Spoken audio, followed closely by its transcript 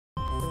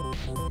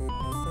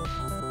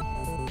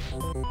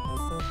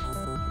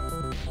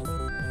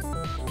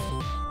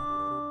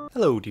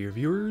Hello dear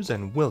viewers,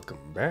 and welcome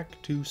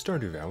back to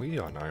Stardew Valley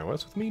on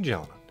iOS with me,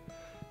 Jalen.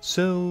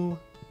 So,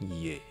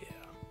 yeah.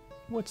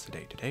 What's the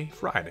day today?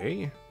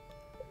 Friday.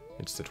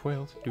 It's the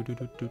 12th.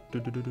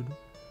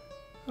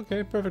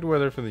 Okay, perfect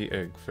weather for the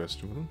Egg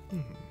Festival.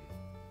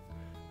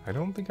 I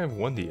don't think I've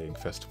won the Egg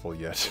Festival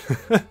yet.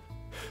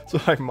 So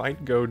I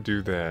might go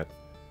do that.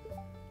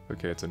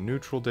 Okay, it's a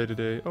neutral day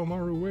today. Oh,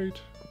 Maru,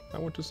 wait. I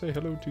want to say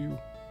hello to you.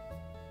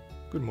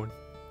 Good morning.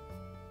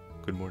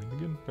 Good morning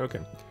again. Okay.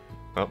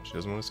 Oh, she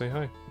doesn't want to say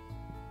hi.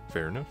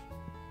 Fair enough.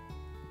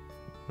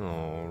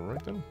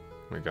 Alright then.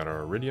 We got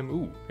our iridium.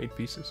 Ooh, 8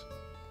 pieces.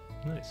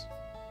 Nice.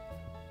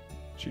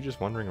 Is she just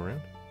wandering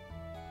around?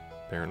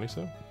 Apparently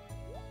so.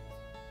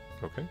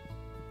 Okay.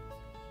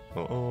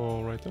 Well,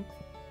 alright then.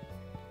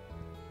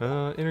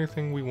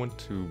 Anything we want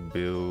to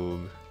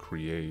build,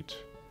 create,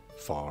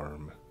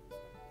 farm,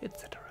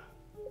 etc.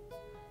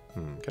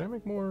 Can I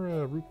make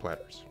more root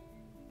platters?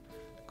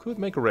 Could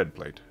make a red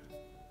plate.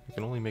 I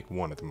can only make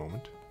one at the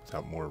moment.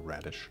 Without more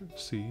radish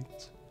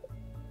seeds.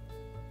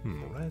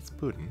 Rice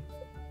pudding.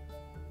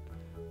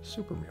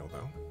 Super meal,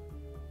 though.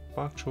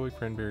 Bok choy,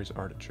 cranberries,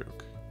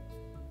 artichoke.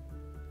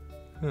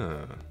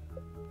 Huh.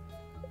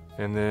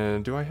 And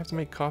then, do I have to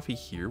make coffee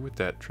here with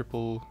that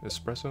triple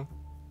espresso?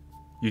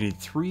 You need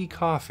 3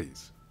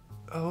 coffees.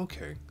 Oh,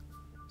 okay.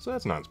 So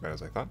that's not as bad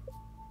as I thought.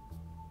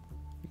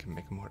 We can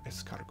make more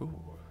escargot.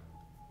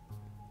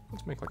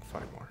 Let's make like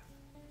 5 more.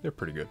 They're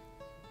pretty good.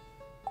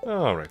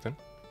 Alright then.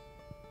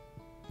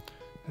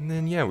 And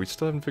then, yeah, we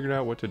still haven't figured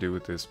out what to do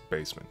with this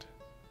basement.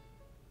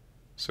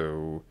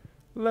 So,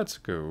 let's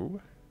go.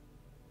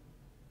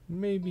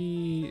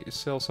 Maybe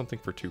sell something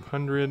for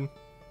 200.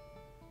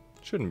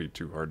 Shouldn't be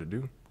too hard to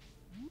do.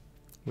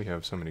 We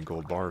have so many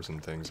gold bars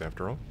and things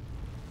after all.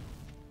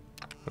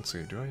 Let's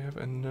see, do I have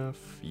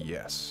enough?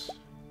 Yes.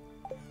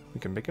 We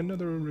can make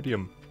another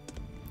iridium.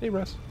 Hey,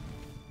 Russ.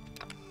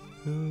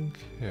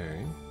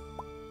 Okay.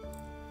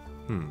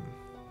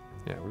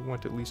 Yeah, we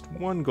want at least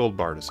 1 gold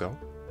bar to sell.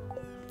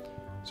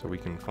 So we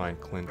can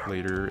find Clint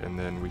later, and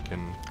then we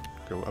can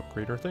go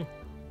upgrade our thing.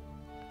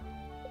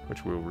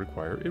 Which will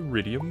require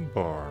iridium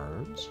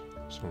bars.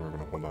 So we're going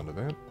to hold on to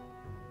that.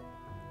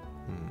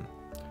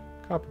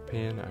 Copper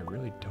pan, I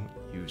really don't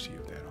use you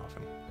that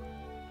often.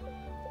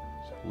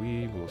 So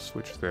we will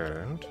switch that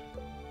out.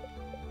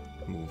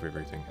 Move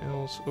everything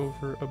else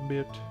over a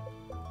bit.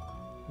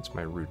 That's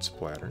my root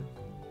splatter.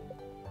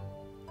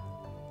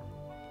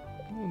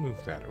 We'll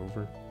move that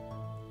over.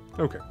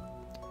 Okay.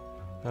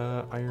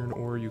 Iron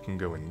ore, you can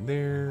go in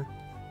there.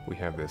 We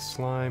have this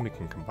slime, it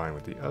can combine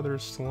with the other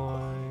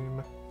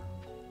slime.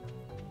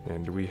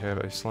 And do we have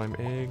a slime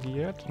egg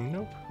yet?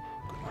 Nope.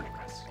 Good morning,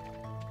 Russ.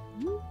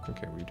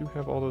 Okay, we do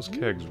have all those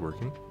kegs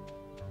working.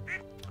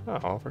 Ah,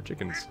 all of our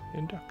chickens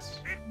and ducks.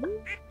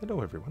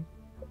 Hello, everyone.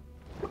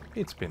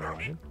 It's been a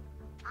while.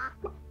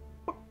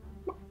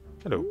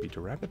 Hello,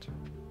 Peter Rabbit.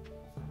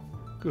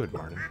 Good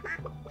morning.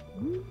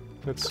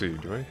 Let's see,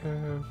 do I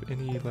have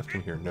any left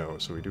in here? No,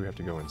 so we do have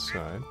to go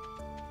inside.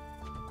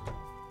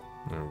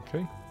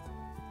 Okay.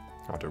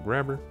 Auto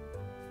grabber.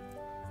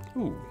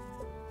 Ooh.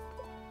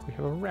 We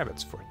have a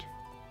rabbit's foot.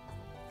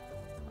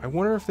 I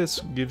wonder if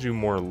this gives you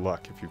more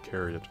luck if you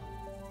carry it.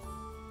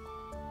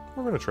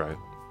 We're gonna try it.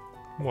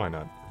 Why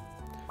not?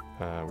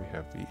 We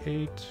have the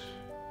 8.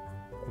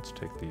 Let's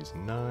take these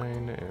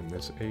 9 and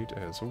this 8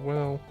 as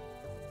well.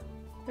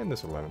 And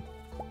this 11.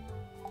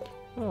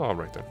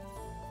 Alright then.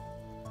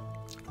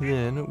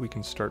 Then we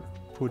can start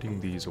putting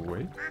these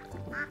away.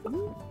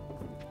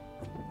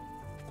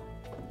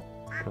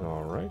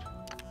 Alright.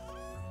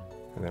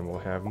 And then we'll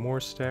have more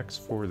stacks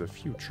for the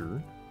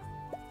future.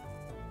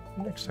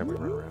 Next time we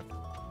run around.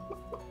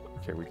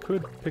 Okay, we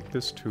could pick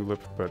this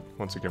tulip, but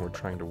once again we're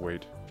trying to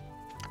wait.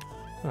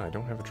 I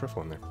don't have a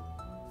truffle in there.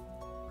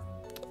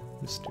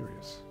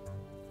 Mysterious.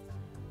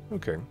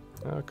 Okay.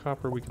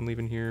 Copper we can leave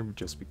in here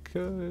just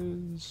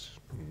because.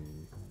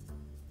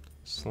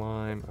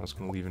 Slime, I was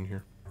going to leave in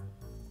here.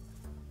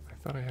 I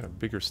thought I had a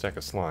bigger stack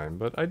of slime,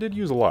 but I did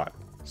use a lot.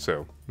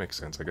 So, makes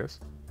sense, I guess.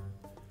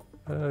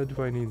 Do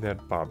I need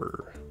that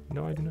bobber?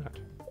 No, I do not.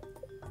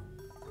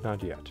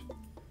 Not yet.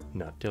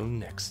 Not till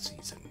next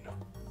season.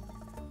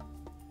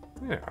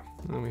 Yeah,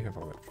 then we have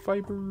all that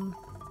fiber.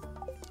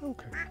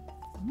 Okay.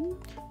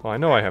 Well, I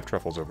know I have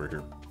truffles over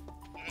here.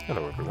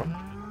 Hello, everyone.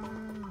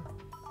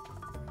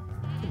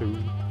 Hello.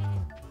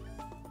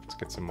 Let's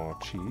get some more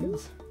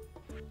cheese.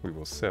 We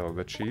will sell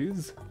the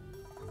cheese.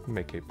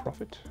 Make a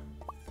profit.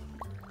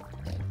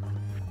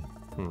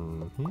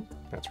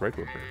 That's right,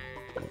 Wilbur.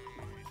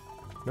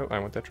 No, I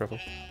want that truffle.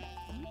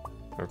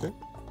 Okay.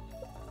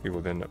 We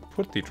will then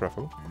put the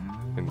truffle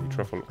in the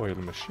truffle oil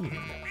machine.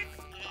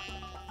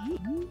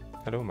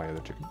 Hello, my other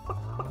chicken.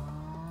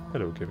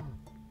 Hello, Kevin.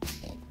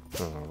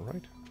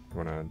 Alright. I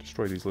want to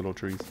destroy these little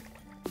trees.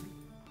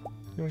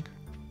 Yoink.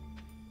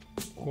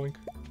 Oink.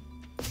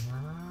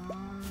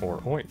 Or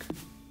oink,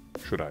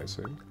 should I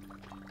say.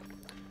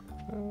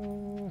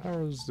 How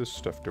is this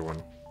stuff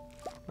doing?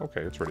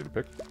 Okay, it's ready to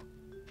pick.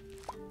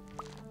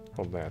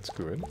 Well, that's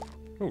good.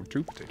 Oh,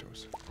 2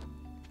 potatoes.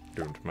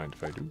 Don't mind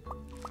if I do.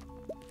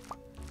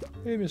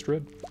 Hey, Mr.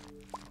 Red.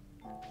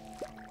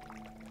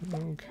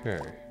 Okay.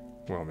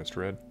 Well, Mr.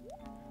 Red,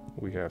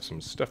 we have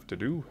some stuff to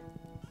do.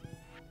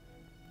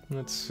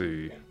 Let's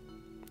see.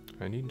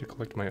 I need to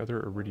collect my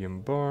other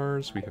iridium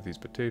bars. We have these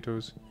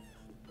potatoes.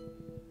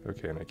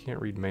 Okay, and I can't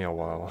read mail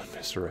while on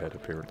Mr. Red,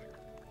 apparently.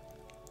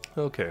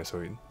 Okay,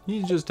 so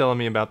he's just telling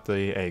me about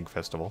the egg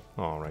festival.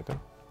 Alright then.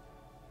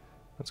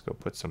 Let's go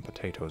put some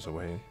potatoes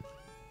away.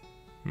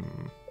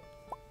 And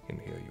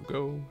here you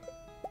go.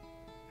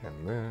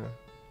 And there.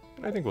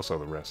 And I think we'll sell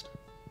the rest.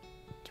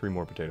 3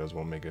 more potatoes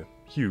won't make a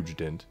huge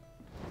dent.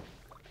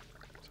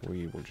 So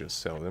we will just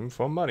sell them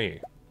for money.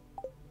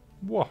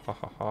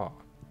 Wahahaha.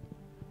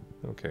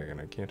 Okay, and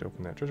I can't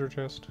open that treasure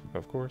chest,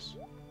 of course.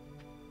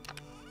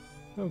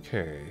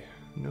 Okay,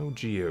 no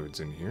geodes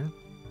in here.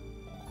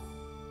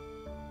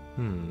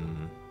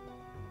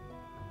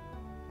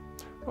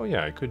 Oh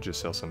yeah, I could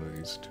just sell some of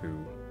these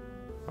to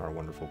our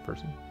wonderful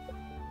person.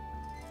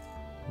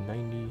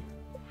 90.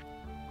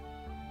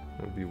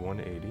 That would be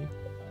 180.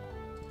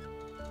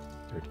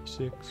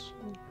 36.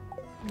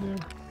 Yeah,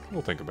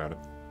 we'll think about it.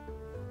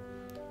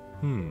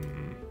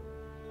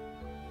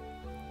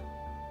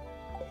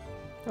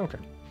 Okay.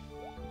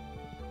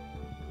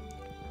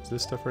 Is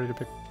this stuff ready to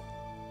pick?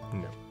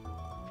 No.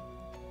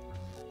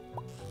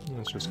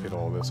 Let's just get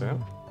all this out.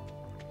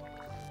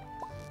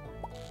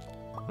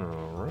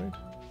 Alright.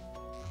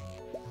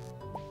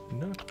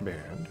 Not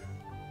bad.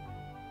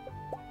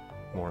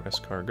 More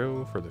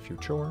escargot for the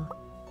future.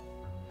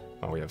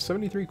 Oh, we have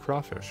 73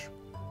 crawfish.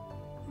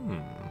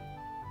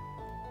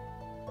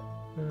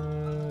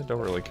 Don't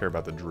really care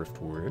about the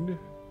driftwood.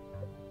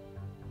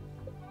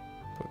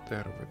 Put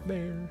that over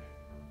there.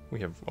 We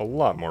have a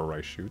lot more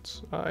rice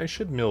shoots. I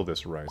should mill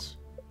this rice.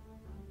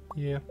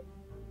 Yeah.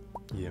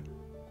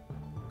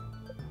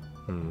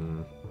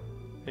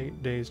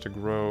 8 days to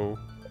grow.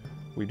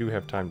 We do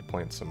have time to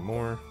plant some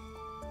more.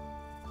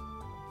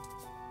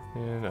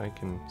 And I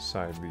can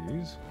side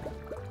these.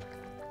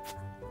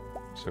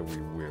 So we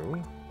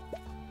will.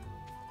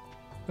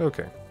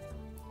 Okay.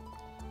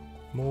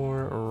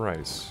 More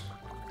rice.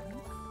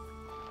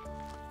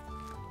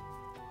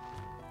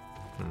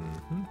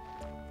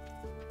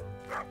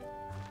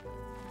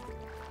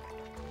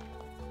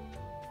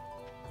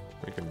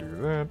 We can do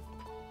that.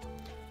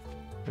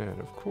 And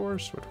of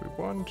course, what we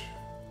want.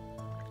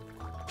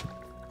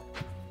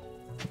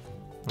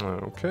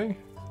 Okay.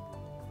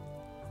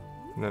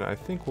 And then I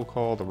think we'll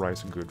call the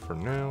rice good for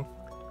now.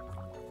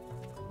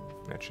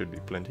 That should be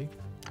plenty.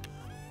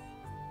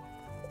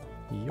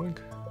 Yoink.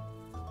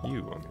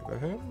 You, on the other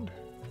hand,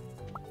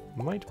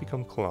 might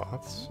become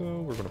cloth, so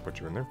we're going to put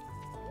you in there.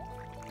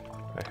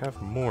 I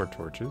have more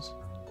torches.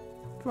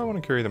 Do I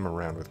want to carry them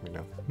around with me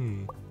now?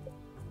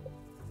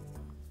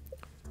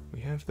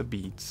 We have the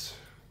beets.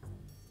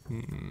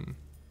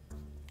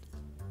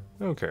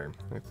 Okay,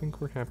 I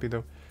think we're happy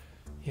though.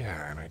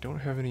 Yeah, and I don't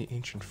have any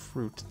ancient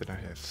fruit that I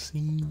have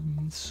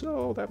seen,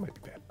 so that might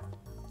be bad.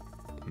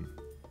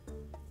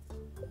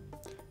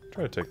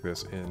 Try to take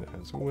this in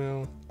as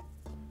well.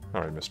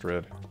 Alright, Mr.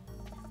 Red.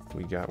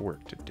 We got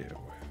work to do.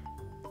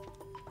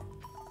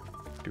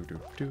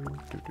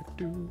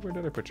 Where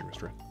did I put you,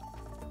 Mr. Red?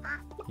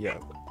 Yeah.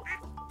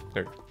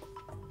 There you go.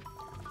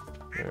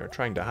 They're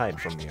trying to hide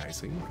from me, I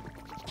see.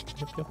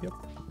 Yep.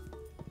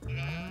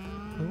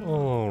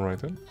 Alright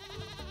then.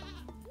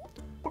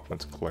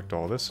 Let's collect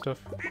all this stuff.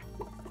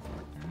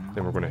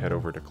 Then we're going to head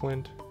over to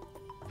Clint.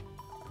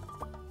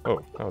 Oh,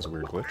 that was a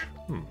weird glitch.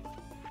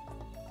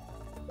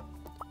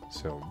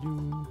 So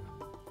you...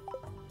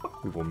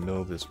 We will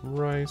mill this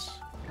rice.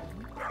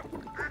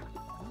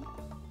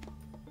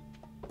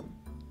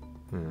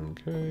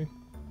 Okay.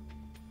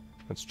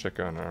 Let's check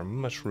on our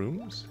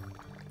mushrooms.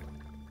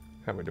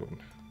 How we doing?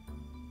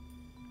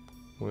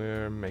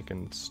 We're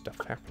making stuff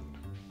happen.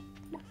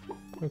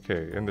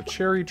 Okay, and the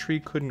cherry tree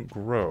couldn't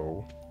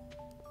grow.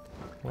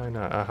 Why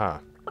not? Aha.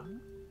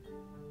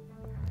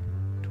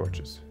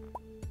 Torches.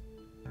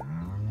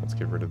 Let's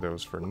get rid of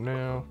those for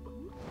now.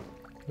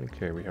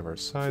 Okay, we have our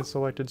size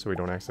selected so we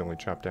don't accidentally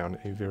chop down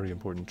a very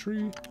important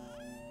tree.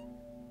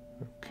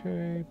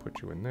 Okay,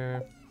 put you in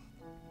there.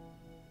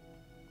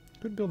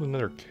 Could build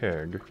another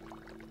keg.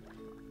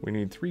 We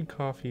need 3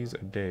 coffees a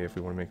day if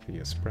we want to make the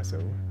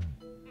espresso.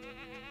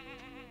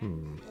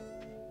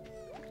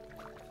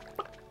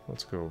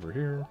 Let's go over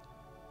here.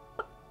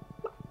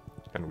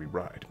 And we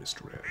ride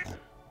Mr. Red.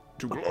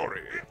 To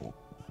glory!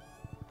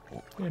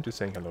 And just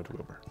saying hello to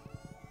Wilbur.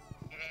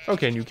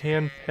 Okay, and you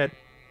can pet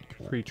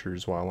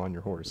creatures while on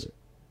your horse.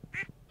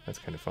 That's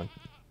kind of fun.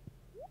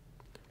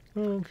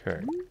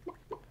 Okay.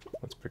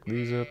 Let's pick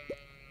these up.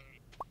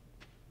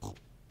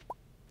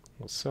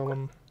 We'll sell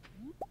them.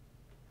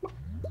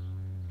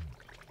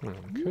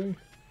 Okay.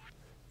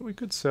 We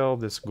could sell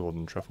this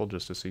golden truffle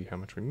just to see how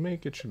much we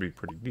make. It should be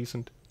pretty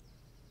decent.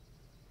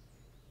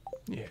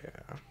 Yeah.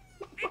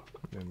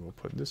 And we'll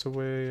put this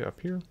away up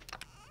here.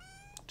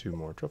 2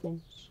 more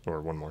truffles.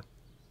 Or 1 more.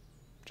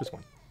 Just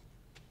 1.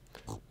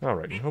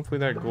 Alright, and hopefully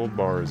that gold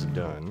bar is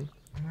done.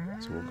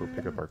 So we'll go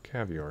pick up our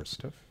caviar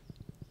stuff.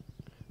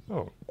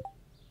 Oh,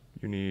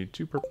 you need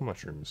 2 purple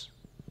mushrooms.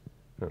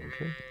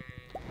 Okay.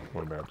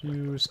 What about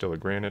you? Still a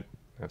granite.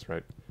 That's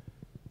right.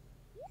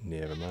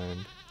 Never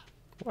mind.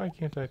 Why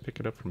can't I pick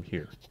it up from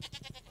here?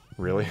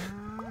 Really?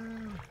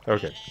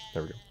 Okay,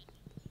 there we go.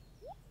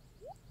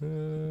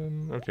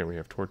 Okay, we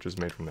have torches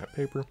made from that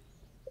paper.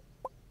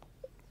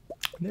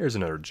 There's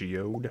another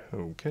geode.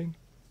 Okay.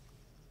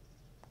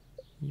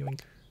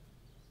 Yoink.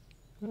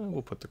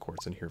 We'll put the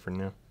quartz in here for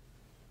now.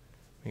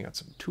 We got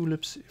some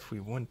tulips if we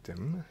want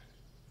them.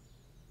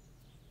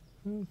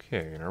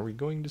 Okay, and are we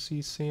going to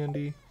see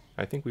Sandy?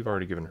 I think we've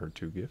already given her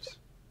 2 gifts.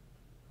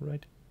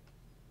 Right?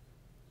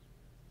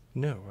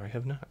 No, I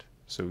have not.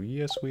 So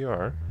yes, we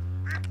are.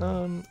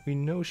 We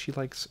know she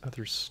likes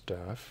other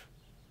stuff.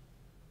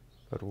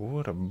 But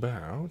what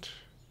about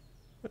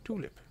a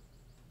tulip?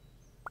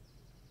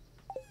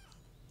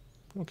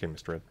 Okay,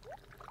 Mr. Red.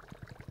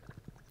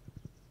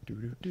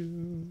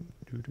 Do-do-do,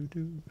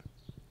 do-do-do.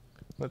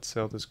 Let's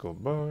sell this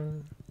gold bar.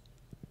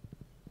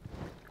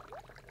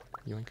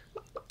 Yoink.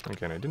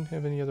 Okay, and I didn't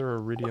have any other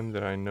iridium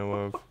that I know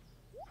of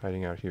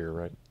hiding out here,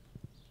 right?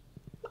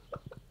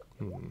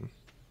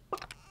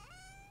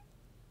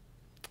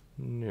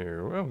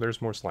 No. Oh,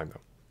 there's more slime,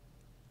 though.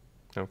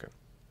 Okay.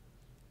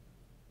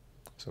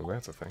 So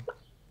that's a thing.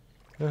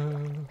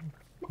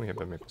 We have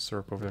that maple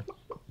syrup over there.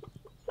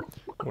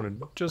 I want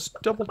to just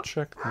double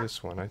check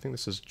this one. I think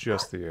this is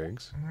just the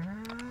eggs.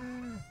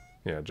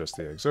 Yeah, just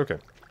the eggs. Okay.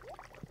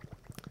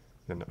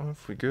 Then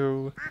off we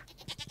go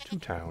to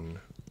town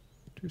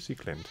to see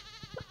Clint.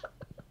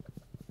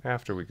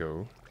 After we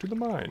go to the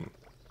mine.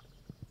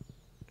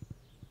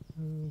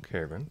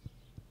 Okay, then.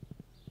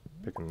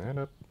 Picking that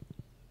up.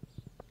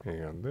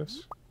 Hang on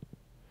this.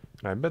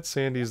 And I bet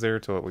Sandy's there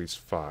till at least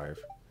 5.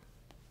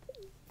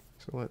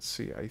 So let's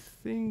see. I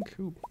think...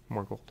 Ooh,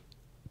 more gold.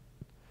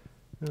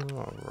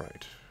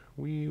 Alright.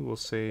 We will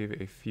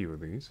save a few of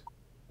these.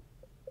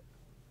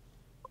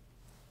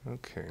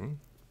 Okay.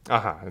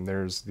 Aha, and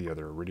there's the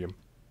other iridium.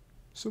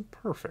 So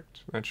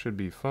perfect. That should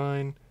be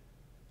fine.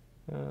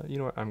 You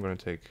know what? I'm going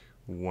to take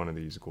one of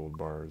these gold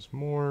bars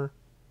more,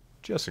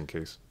 just in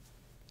case.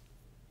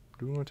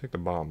 Do we want to take the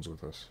bombs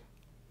with us?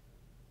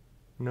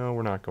 No,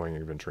 we're not going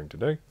adventuring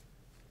today.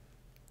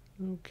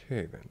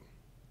 Okay, then.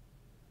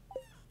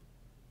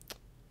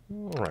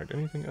 Alright,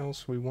 anything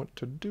else we want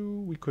to do?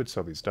 We could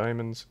sell these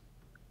diamonds.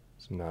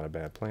 It's not a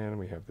bad plan.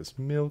 We have this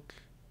milk.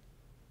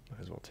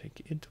 Might as well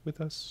take it with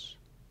us.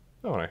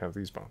 Oh, and I have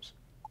these bombs.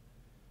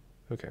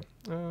 Okay.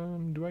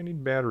 Do I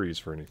need batteries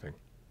for anything?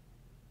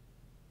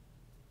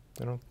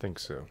 I don't think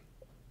so.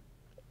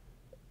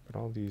 But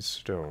all these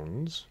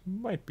stones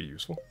might be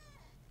useful.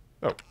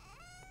 Oh,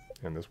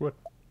 and this wood.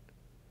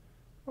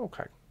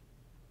 Okay.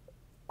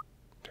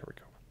 There we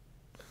go.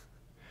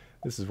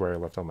 This is where I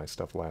left all my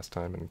stuff last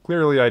time, and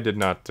clearly I did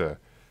not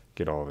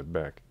get all of it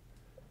back.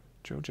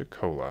 Joja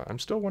Cola. I'm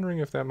still wondering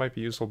if that might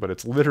be useful, but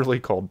it's literally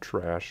called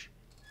trash.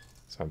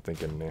 So I'm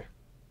thinking, nah.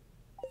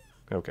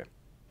 Okay.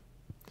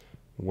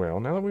 Well,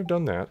 now that we've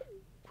done that,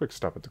 quick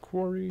stop at the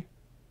quarry.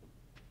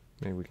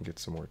 Maybe we can get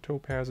some more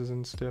topazes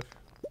and stuff.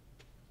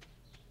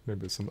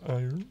 Maybe some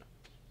iron.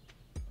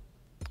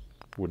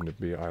 Wouldn't it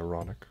be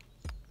ironic?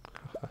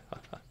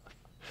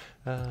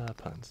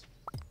 Puns.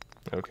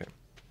 Okay.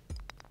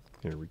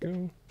 Here we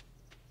go.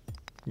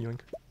 Yoink.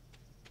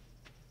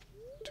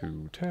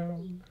 To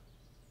town.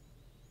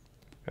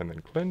 And then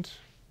Clint.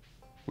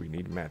 We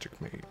need magic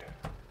made.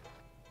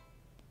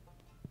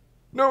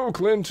 No,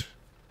 Clint!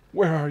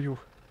 Where are you?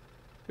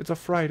 It's a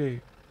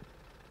Friday.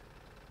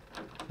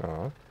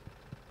 Well,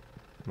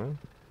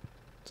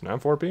 it's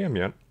not 4 p.m.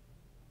 yet.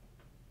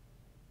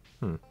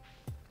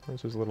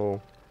 Where's his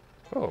little...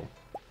 Oh.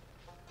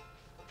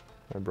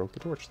 I broke the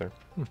torch there.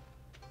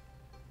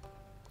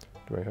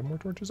 Do I have more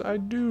torches? I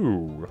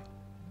do!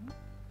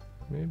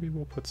 Maybe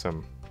we'll put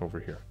some over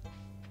here.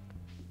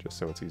 Just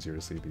so it's easier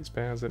to see these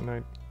paths at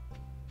night.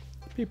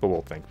 People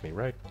will thank me,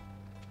 right?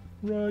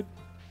 Right.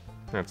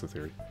 That's the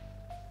theory.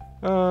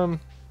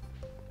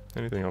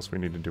 Anything else we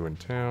need to do in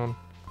town?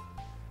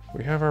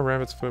 We have our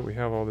rabbit's foot, we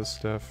have all this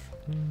stuff.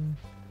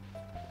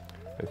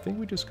 I think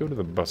we just go to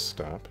the bus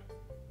stop.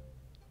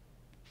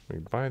 We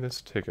buy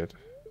this ticket.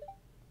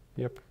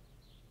 Yep.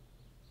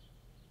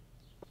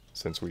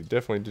 Since we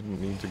definitely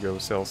didn't need to go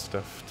sell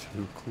stuff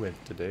to Clint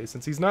today,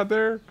 since he's not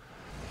there.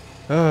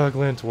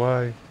 Clint,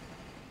 why?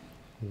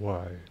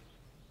 Why?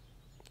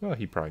 Well,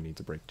 he probably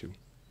needs a break too.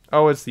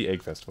 Oh, it's the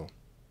Egg Festival.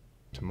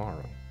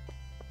 Tomorrow.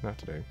 Not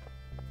today.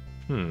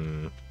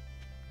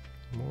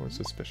 More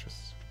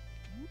suspicious.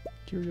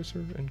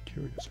 Curiouser and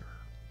curiouser.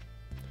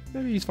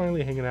 Maybe he's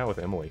finally hanging out with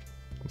Emily,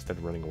 instead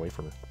of running away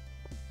from her.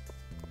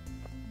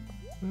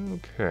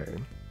 Okay.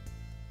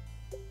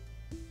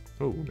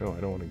 Oh, no,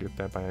 I don't want to get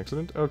that by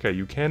accident. Okay,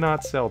 you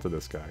cannot sell to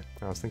this guy.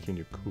 I was thinking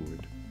you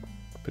could.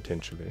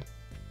 Potentially.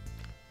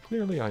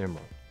 Clearly I am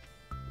wrong.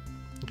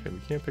 Okay, we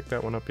can't pick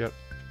that one up yet.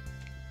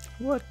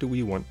 What do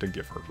we want to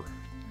give her?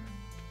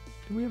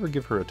 Did we ever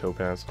give her a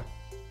topaz?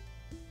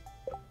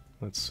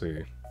 Let's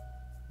see.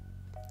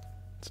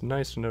 It's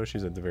nice to know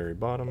she's at the very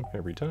bottom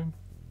every time.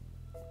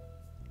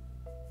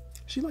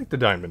 She liked the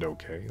diamond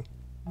okay.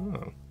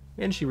 Oh.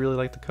 And she really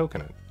liked the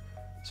coconut.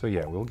 So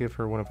yeah, we'll give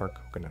her one of our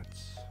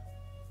coconuts.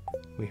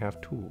 We have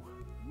 2.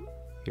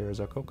 Here is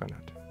our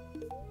coconut.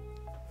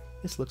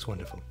 This looks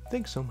wonderful.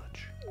 Thanks so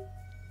much.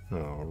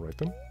 Alright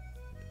then.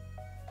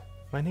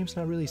 My name's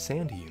not really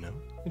Sandy, you know.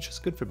 It's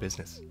just good for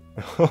business.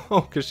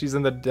 Oh, because she's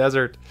in the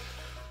desert.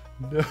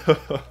 No.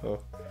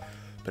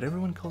 But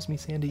everyone calls me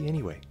Sandy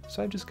anyway,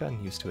 so I've just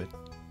gotten used to it.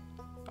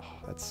 Oh,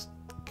 that's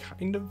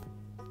kind of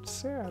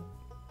sad,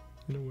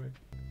 in a way.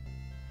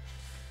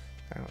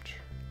 Ouch.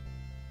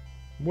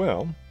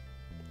 Well,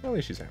 at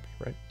least she's happy,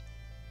 right?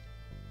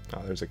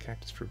 Oh, there's a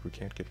cactus fruit we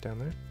can't get down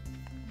there.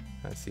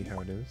 I see how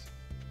it is.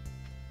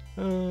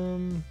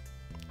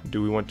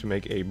 Do we want to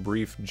make a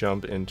brief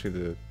jump into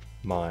the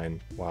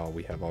mine while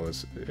we have all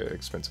this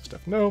expensive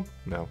stuff? No.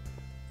 No.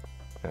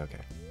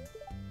 Okay.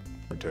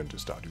 Return to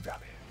Stardew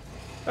Valley.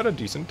 At a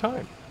decent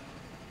time.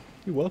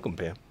 You're welcome,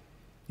 Pam.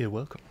 You're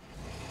welcome.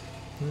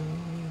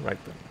 Right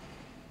then.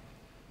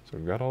 So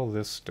we've got all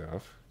this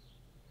stuff.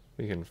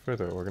 We can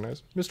further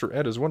organize. Mr.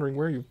 Ed is wondering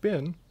where you've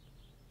been.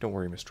 Don't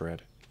worry, Mr.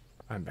 Ed.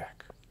 I'm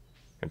back.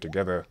 And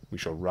together we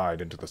shall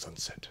ride into the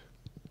sunset.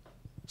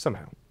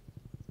 Somehow.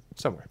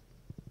 Somewhere.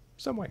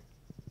 Some way.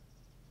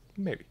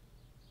 Maybe.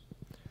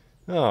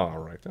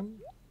 Alright then.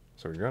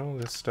 So we got all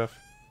this stuff.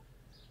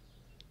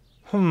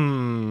 So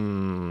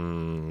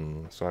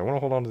I want to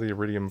hold on to the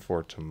iridium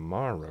for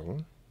tomorrow.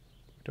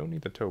 We don't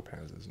need the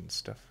topazes and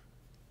stuff.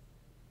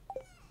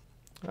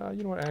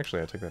 You know what?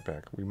 Actually, I take that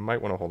back. We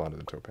might want to hold on to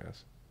the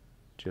topaz.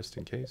 Just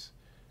in case.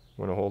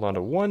 We want to hold on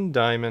to 1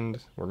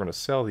 diamond. We're going to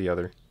sell the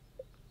other.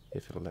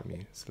 If it'll let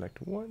me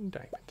select 1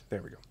 diamond.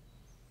 There we go.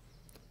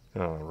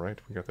 Alright,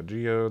 we got the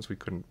geodes we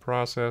couldn't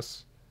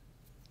process.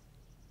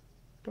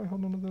 Do I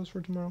hold on to those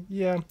for tomorrow?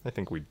 Yeah, I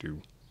think we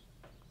do.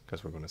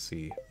 Because we're going to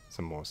see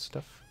some more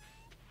stuff.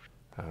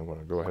 I'm going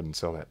to go ahead and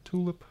sell that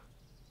tulip.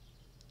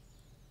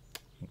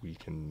 We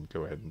can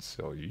go ahead and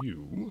sell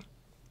you.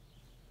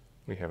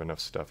 We have enough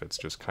stuff, it's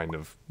just kind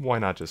of, why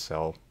not just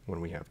sell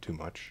when we have too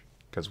much?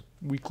 Because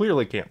we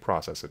clearly can't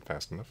process it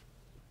fast enough.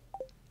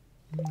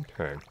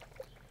 Okay.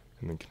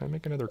 And then can I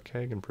make another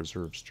keg and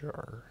preserves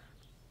jar?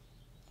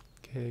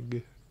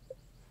 Keg.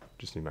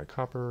 Just need my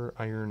copper,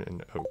 iron,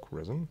 and oak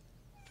resin.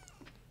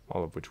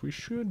 All of which we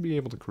should be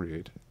able to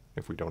create,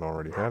 if we don't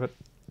already have it.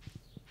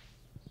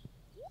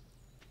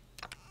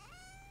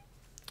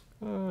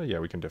 Yeah,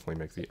 we can definitely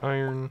make the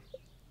iron.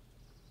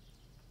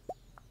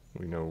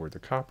 We know where the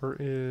copper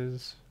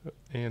is,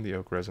 and the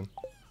oak resin.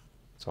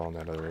 It's all in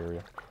that other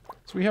area.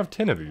 So we have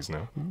 10 of these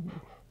now.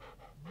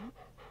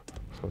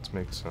 So let's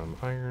make some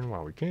iron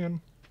while we can,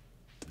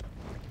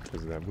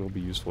 because that will be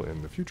useful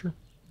in the future.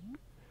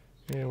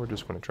 And we're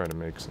just going to try to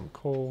make some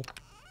coal.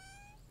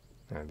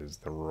 That is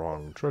the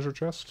wrong treasure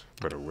chest,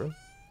 but it will.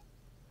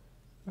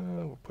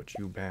 We'll put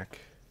you back.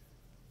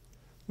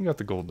 We got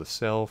the gold to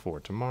sell for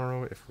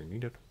tomorrow if we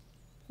need it,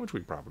 which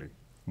we probably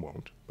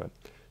won't, but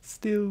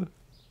still,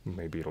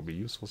 maybe it'll be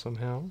useful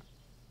somehow.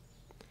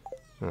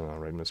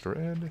 Alright, Mr.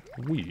 Ed,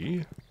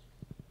 we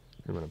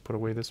are going to put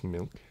away this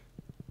milk,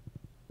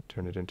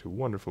 turn it into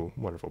wonderful,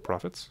 wonderful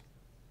profits.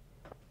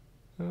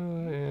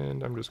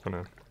 And I'm just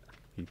going to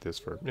eat this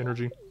for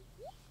energy.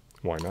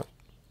 Why not?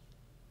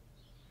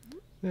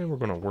 Then we're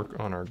going to work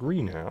on our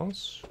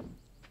greenhouse.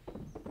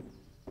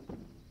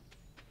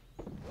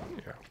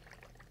 Yeah.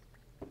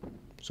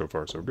 So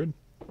far, so good.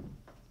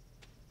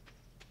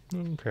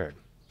 Okay.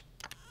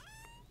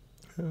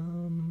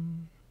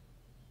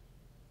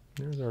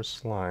 There's our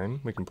slime.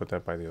 We can put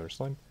that by the other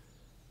slime.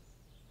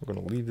 We're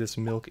going to leave this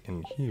milk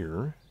in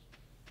here.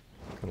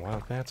 And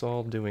while that's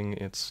all doing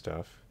its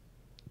stuff...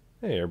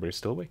 Hey, everybody's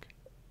still awake.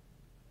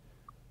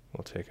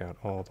 We'll take out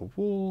all the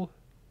wool.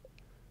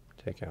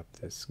 Take out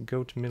this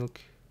goat milk.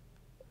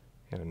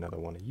 And another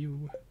one of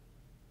you.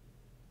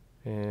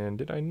 And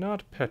did I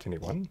not pet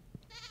anyone?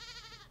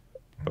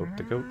 Boat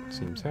the goat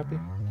seems happy.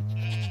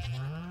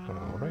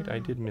 Alright, I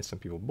did miss some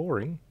people.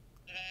 Boring.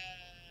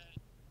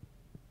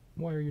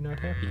 Why are you not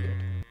happy yet?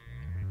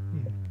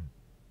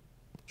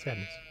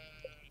 Sadness.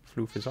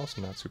 Floof is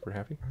also not super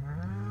happy.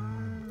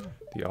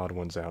 The odd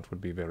ones out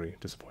would be very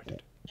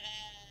disappointed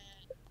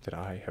that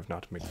I have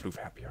not made Floof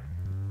happier.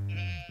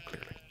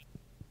 Clearly.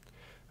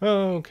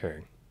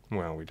 Okay.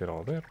 Well, we did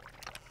all that.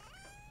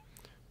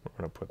 We're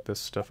going to put this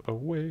stuff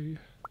away.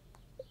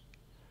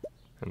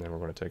 And then we're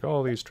going to take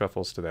all these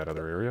truffles to that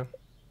other area.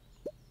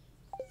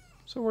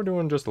 So we're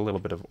doing just a little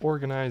bit of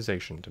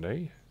organization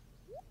today.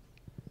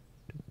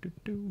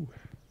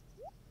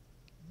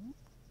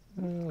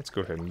 Let's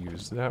go ahead and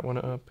use that one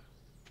up.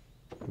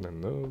 And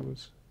then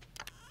those.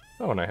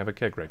 Oh, and I have a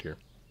keg right here.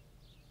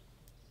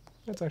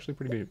 That's actually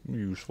pretty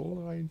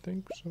useful, I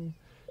think. So,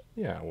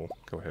 yeah, we'll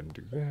go ahead and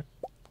do that.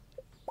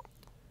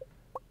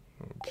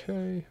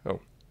 Okay. Oh,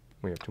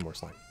 we have 2 more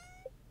slime.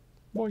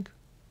 Boink.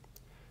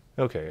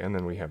 Okay, and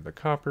then we have the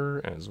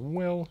copper as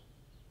well.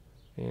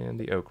 And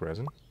the oak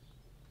resin.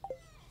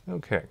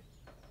 Okay.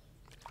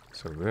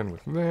 So then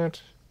with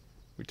that,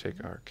 we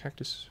take our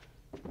cactus.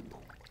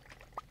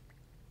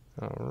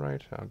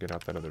 Alright, I'll get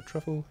out that other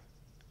truffle.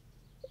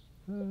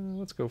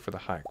 Let's go for the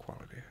high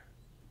quality.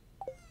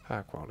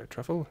 High quality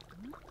truffle.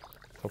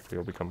 Hopefully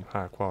it'll become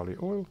high quality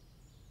oil.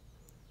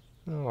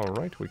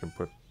 Alright, we can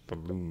put the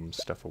loom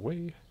stuff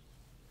away.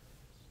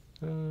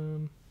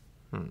 Yeah,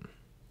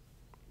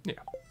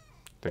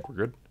 I think we're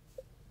good.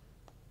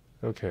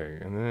 Okay,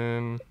 and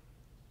then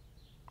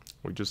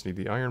we just need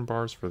the iron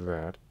bars for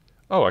that.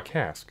 Oh, a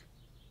cask.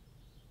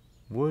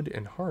 Wood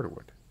and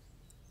hardwood.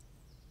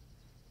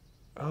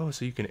 Oh,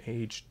 so you can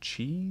age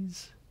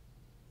cheese?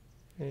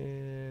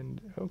 And,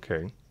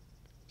 okay.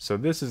 So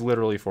this is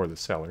literally for the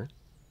cellar.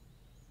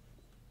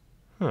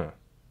 Huh.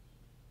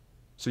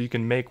 So you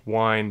can make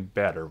wine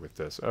better with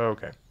this.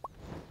 Okay.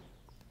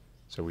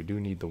 So we do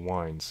need the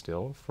wine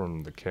still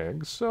from the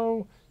kegs,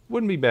 so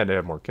wouldn't be bad to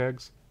have more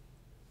kegs.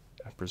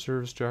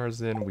 Preserves jars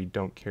then we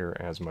don't care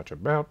as much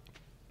about.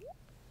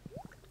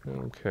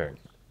 Okay.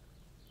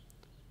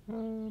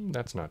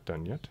 That's not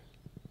done yet.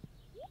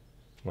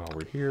 While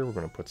we're here, we're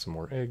going to put some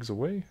more eggs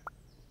away.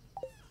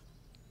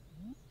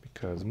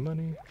 Because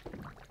money.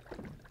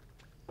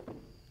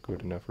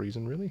 Good enough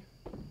reason, really.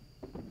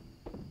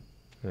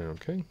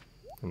 Okay.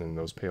 And then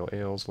those pale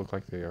ales look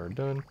like they are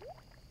done.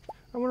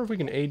 I wonder if we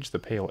can age the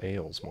pale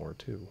ales more,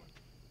 too.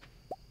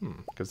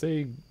 Because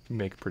they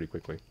make pretty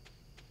quickly.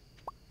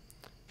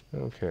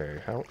 Okay,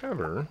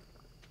 however...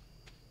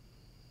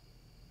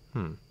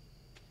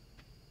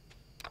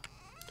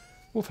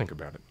 We'll think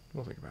about it.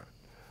 We'll think about it.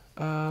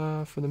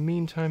 For the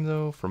meantime,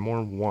 though, for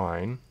more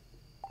wine...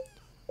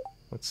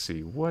 Let's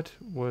see, what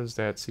was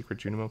that secret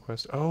Junimo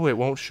quest? Oh, it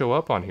won't show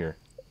up on here.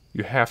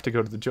 You have to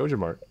go to the Joja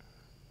Mart.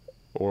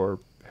 Or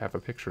have a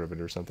picture of it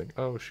or something.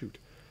 Oh, shoot.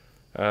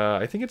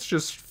 I think it's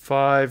just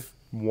 5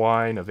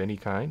 wine of any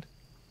kind.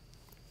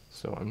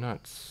 So I'm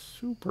not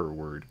super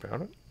worried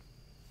about it.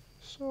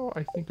 So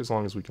I think as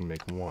long as we can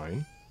make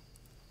wine.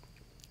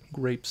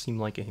 Grapes seem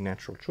like a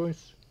natural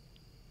choice.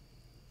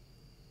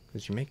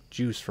 Because you make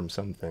juice from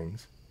some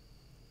things.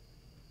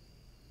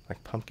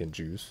 Like pumpkin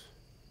juice.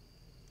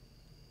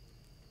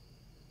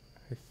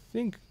 I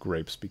think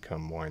grapes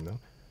become wine though.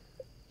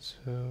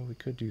 So we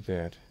could do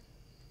that.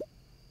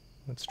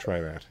 Let's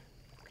try that.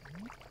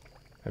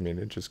 I mean,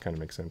 it just kind of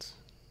makes sense.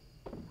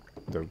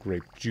 Though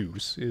grape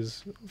juice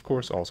is, of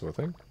course, also a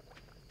thing.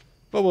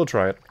 But we'll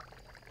try it.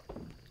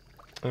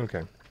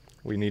 Okay.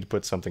 We need to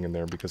put something in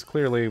there because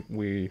clearly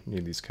we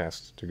need these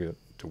casks to get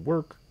to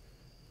work.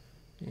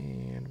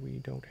 And we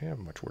don't have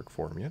much work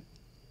for them yet.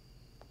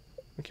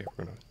 Okay,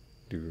 we're going to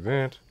do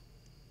that.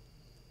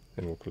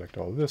 Then we'll collect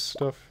all this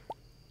stuff.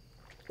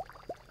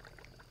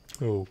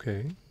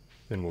 Okay.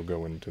 Then we'll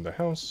go into the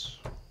house.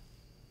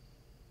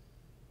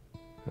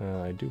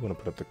 I do want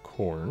to put up the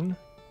corn.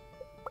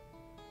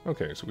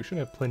 Okay, so we should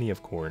have plenty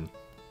of corn.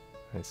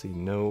 I see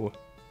no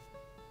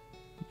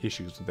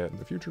issues with that in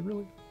the future,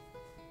 really.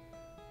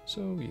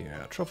 So,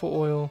 yeah, truffle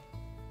oil.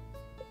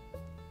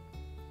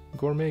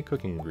 Gourmet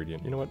cooking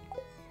ingredient. You know what?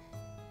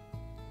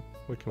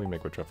 What can we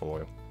make with truffle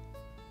oil?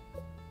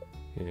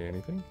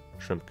 Anything?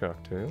 Shrimp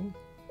cocktail.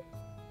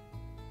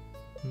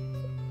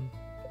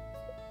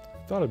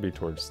 Thought it'd be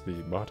towards the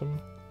bottom.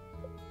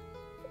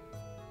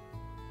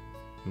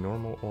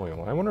 Normal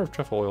oil. I wonder if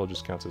truffle oil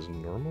just counts as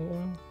normal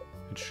oil?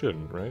 It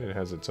shouldn't, right? It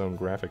has its own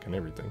graphic and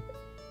everything.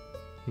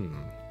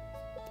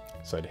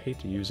 So I'd hate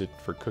to use it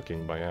for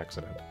cooking by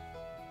accident.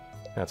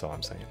 That's all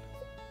I'm saying.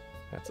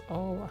 That's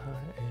all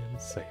I am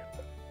saying.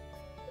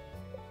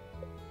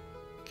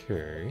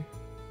 Okay.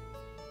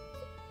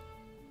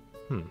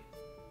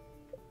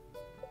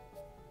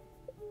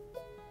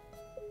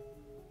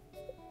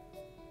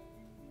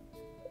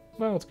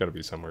 Well, it's got to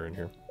be somewhere in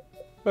here.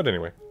 But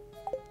anyway,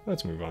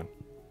 let's move on.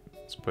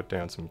 Let's put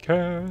down some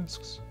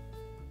casks.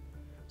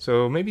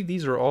 So maybe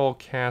these are all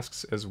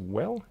casks as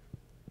well?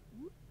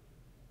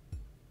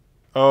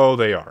 Oh,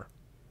 they are.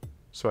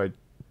 So I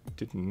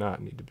did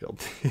not need to build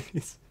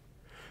these.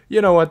 You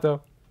know what,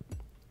 though?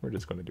 We're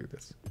just going to do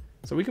this.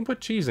 So we can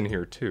put cheese in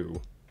here,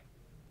 too.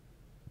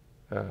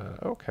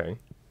 Okay.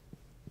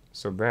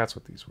 So that's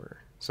what these were.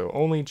 So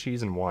only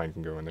cheese and wine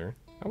can go in there.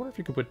 I wonder if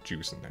you could put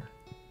juice in there.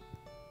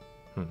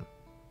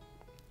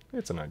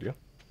 It's an idea.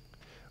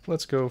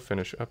 Let's go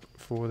finish up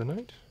for the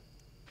night.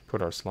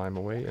 Put our slime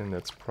away in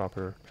its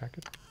proper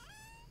packet.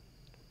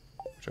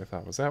 Which I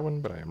thought was that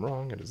one, but I am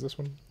wrong. It is this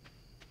one.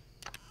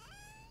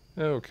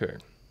 Okay.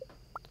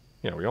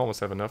 Yeah, we almost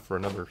have enough for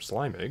another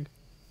slime egg.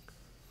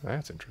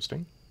 That's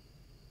interesting.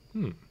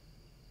 We'll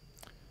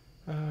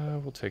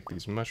take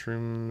these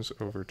mushrooms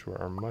over to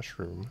our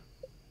mushroom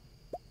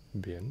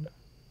bin.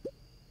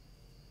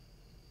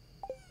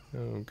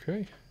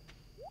 Okay.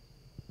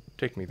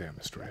 Take me there,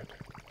 Mr. Ed.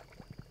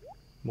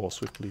 More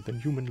swiftly than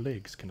human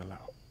legs can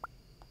allow.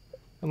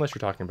 Unless you're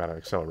talking about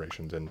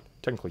accelerations, and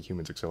technically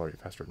humans accelerate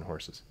faster than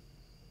horses.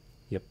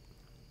 Yep.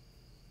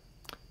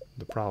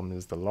 The problem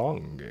is the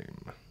long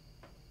game.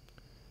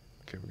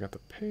 Okay, we got the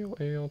pale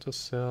ale to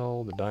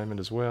sell, the diamond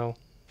as well.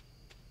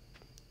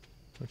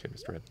 Okay,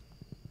 Mr. Ed.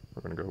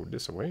 We're going to go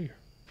this way.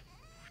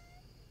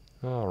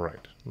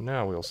 Alright,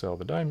 now we'll sell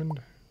the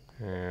diamond,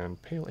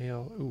 And pale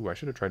ale. Ooh, I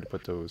should have tried to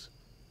put those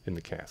in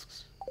the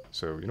casks.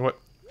 So, you know what?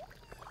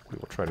 We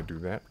will try to do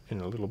that in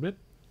a little bit.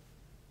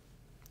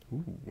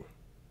 Ooh.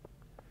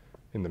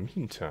 In the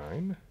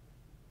meantime,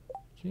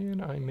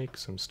 can I make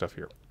some stuff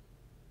here?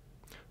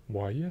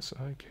 Why, yes,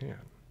 I can.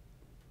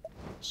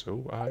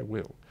 So I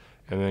will.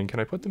 And then, can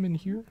I put them in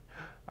here?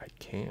 I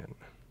can.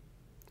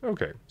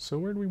 Okay, so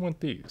where do we want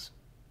these?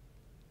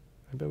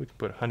 I bet we can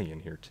put honey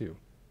in here, too.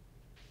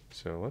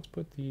 So let's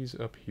put these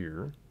up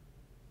here.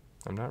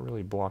 I'm not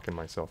really blocking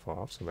myself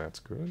off, so that's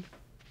good.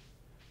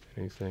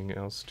 Anything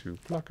else to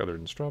pluck other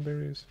than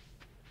strawberries?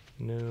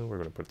 No, we're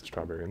going to put the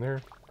strawberry in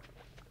there.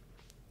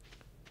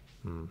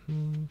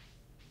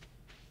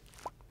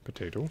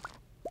 Potato.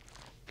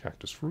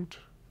 Cactus fruit.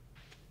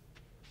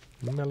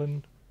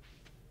 Melon.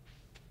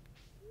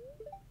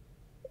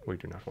 We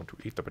do not want to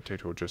eat the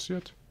potato just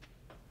yet.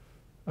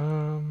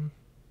 I'll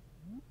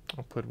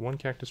put one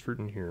cactus fruit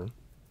in here.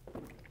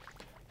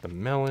 The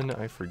melon,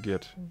 I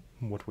forget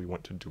what we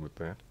want to do with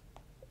that.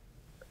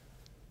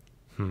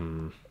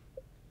 I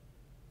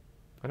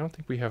don't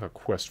think we have a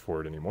quest for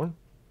it anymore.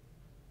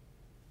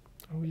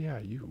 Oh yeah,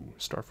 you,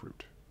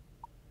 starfruit.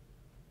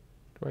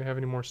 Do I have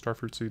any more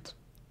starfruit seeds?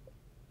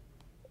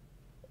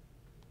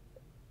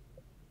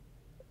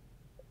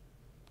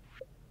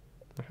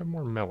 I have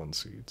more melon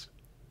seeds.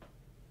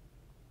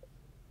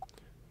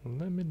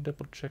 Let me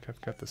double check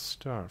I've got the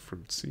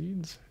starfruit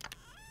seeds.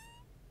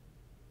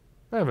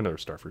 I have another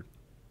starfruit.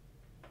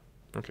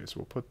 Okay, so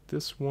we'll put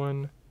this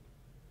one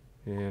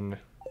in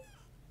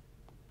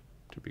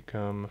to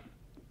become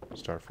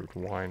starfruit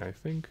wine, I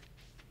think.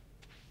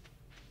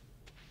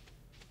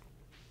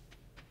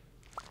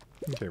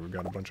 Okay, we've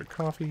got a bunch of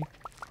coffee.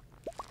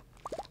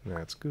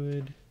 That's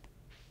good.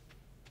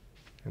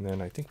 And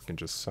then I think we can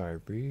just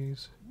side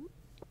these.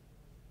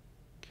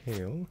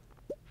 Kale.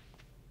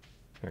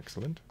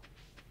 Excellent.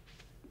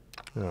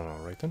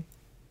 Alright then.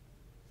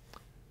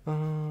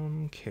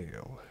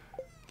 Kale.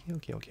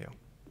 Kale.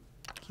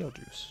 Kale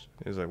juice.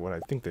 Is that what I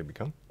think they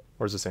become?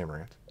 Or is this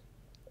amaranth?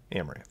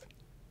 Amaranth.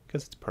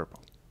 Because it's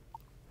purple.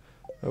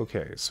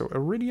 Okay, so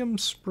iridium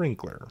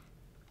sprinkler.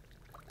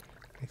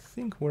 I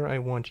think where I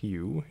want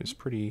you is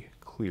pretty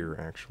clear,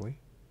 actually.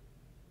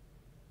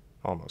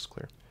 Almost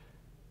clear.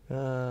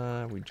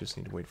 We just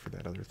need to wait for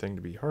that other thing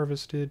to be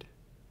harvested.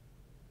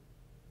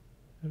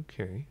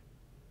 Okay.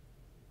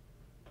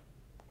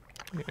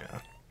 Yeah.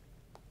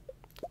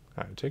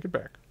 I take it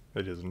back.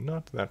 It is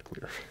not that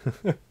clear.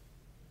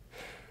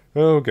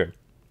 Okay.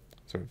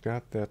 So we've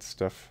got that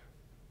stuff.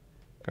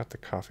 Got the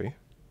coffee.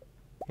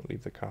 We'll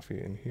leave the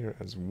coffee in here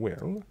as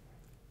well.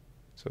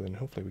 So then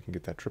hopefully we can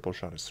get that triple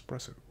shot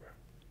espresso.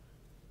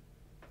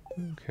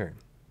 Okay.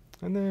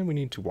 And then we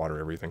need to water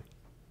everything.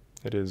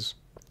 It is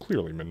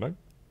clearly midnight.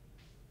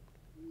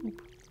 Boop.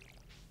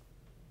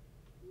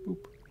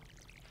 Boop.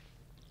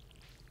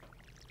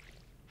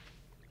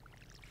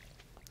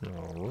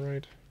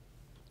 Alright.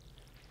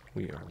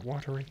 We are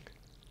watering.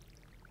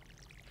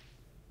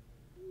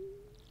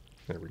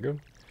 There we go.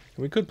 And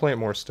we could plant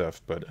more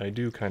stuff, but I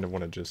do kind of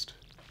want to just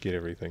get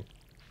everything.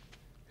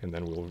 And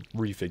then we'll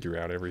refigure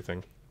out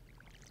everything.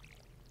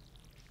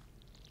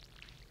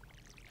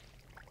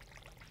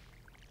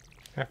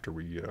 After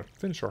we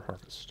finish our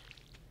harvest.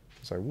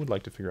 Because I would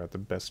like to figure out the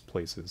best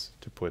places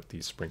to put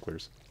these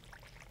sprinklers.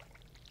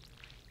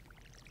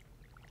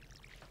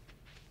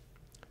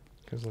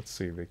 Because let's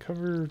see, they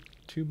cover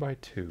 2 by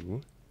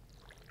 2.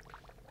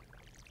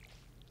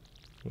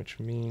 Which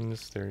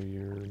means there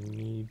you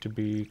need to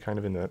be kind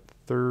of in that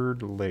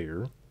third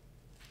layer.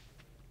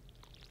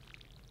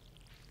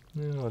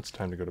 Well, it's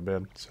time to go to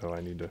bed, so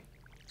I need to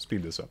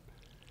speed this up.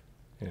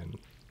 And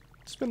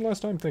spend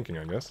less time thinking,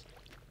 I guess.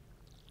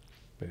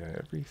 But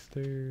yeah, every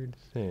third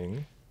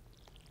thing.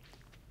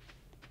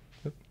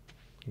 Oop,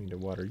 need to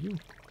water you.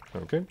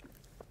 Okay.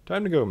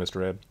 Time to go,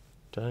 Mr. Ed.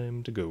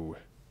 Time to go.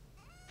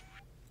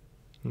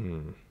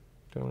 Do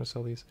I want to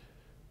sell these?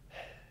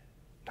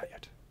 Not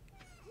yet.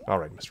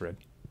 Alright, Mr. Ed.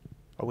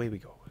 Away we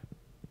go.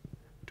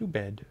 To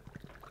bed.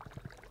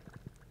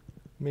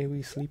 May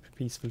we sleep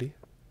peacefully.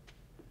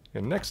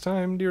 And next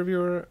time, dear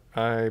viewer,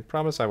 I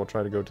promise I will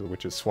try to go to the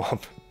Witch's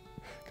Swamp.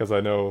 Because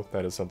I know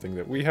that is something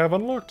that we have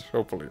unlocked,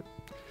 hopefully.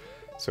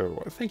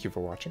 So, thank you for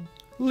watching.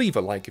 Leave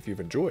a like if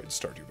you've enjoyed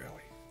Stardew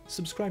Valley.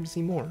 Subscribe to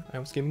see more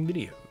iOS gaming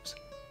videos.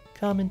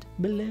 Comment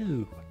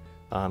below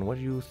on what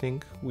you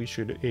think we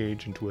should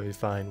age into a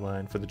fine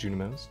wine for the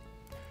Junimos.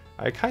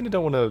 I kind of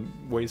don't want to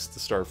waste the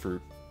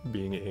starfruit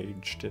being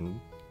aged and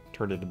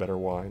turned into better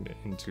wine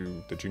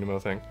into the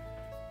Junimo thing.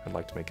 I'd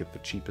like to make it the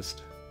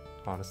cheapest,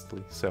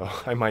 honestly. So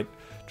I might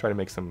try to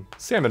make some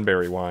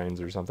salmonberry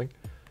wines or something.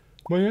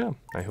 Well, yeah,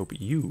 I hope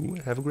you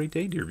have a great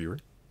day, dear viewer.